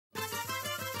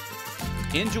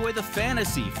Enjoy the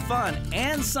fantasy, fun,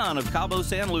 and sun of Cabo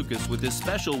San Lucas with this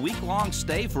special week-long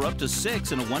stay for up to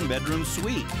 6 in a one-bedroom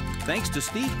suite. Thanks to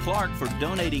Steve Clark for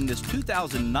donating this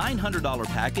 $2,900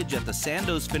 package at the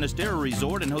Sandos Finisterre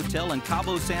Resort and Hotel in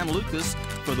Cabo San Lucas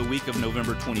for the week of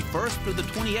November 21st through the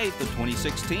 28th of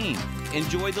 2016.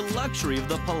 Enjoy the luxury of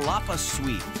the Palapa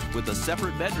Suite with a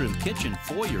separate bedroom, kitchen,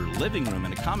 foyer, living room,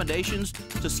 and accommodations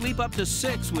to sleep up to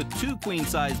 6 with 2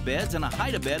 queen-size beds and a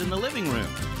hide-a-bed in the living room.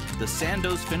 The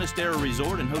Sandos Finisterre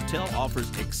Resort and Hotel offers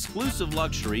exclusive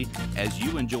luxury as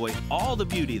you enjoy all the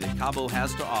beauty that Cabo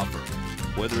has to offer.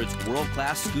 Whether it's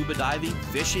world-class scuba diving,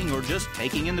 fishing, or just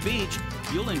taking in the beach,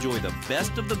 you'll enjoy the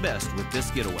best of the best with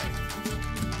this getaway.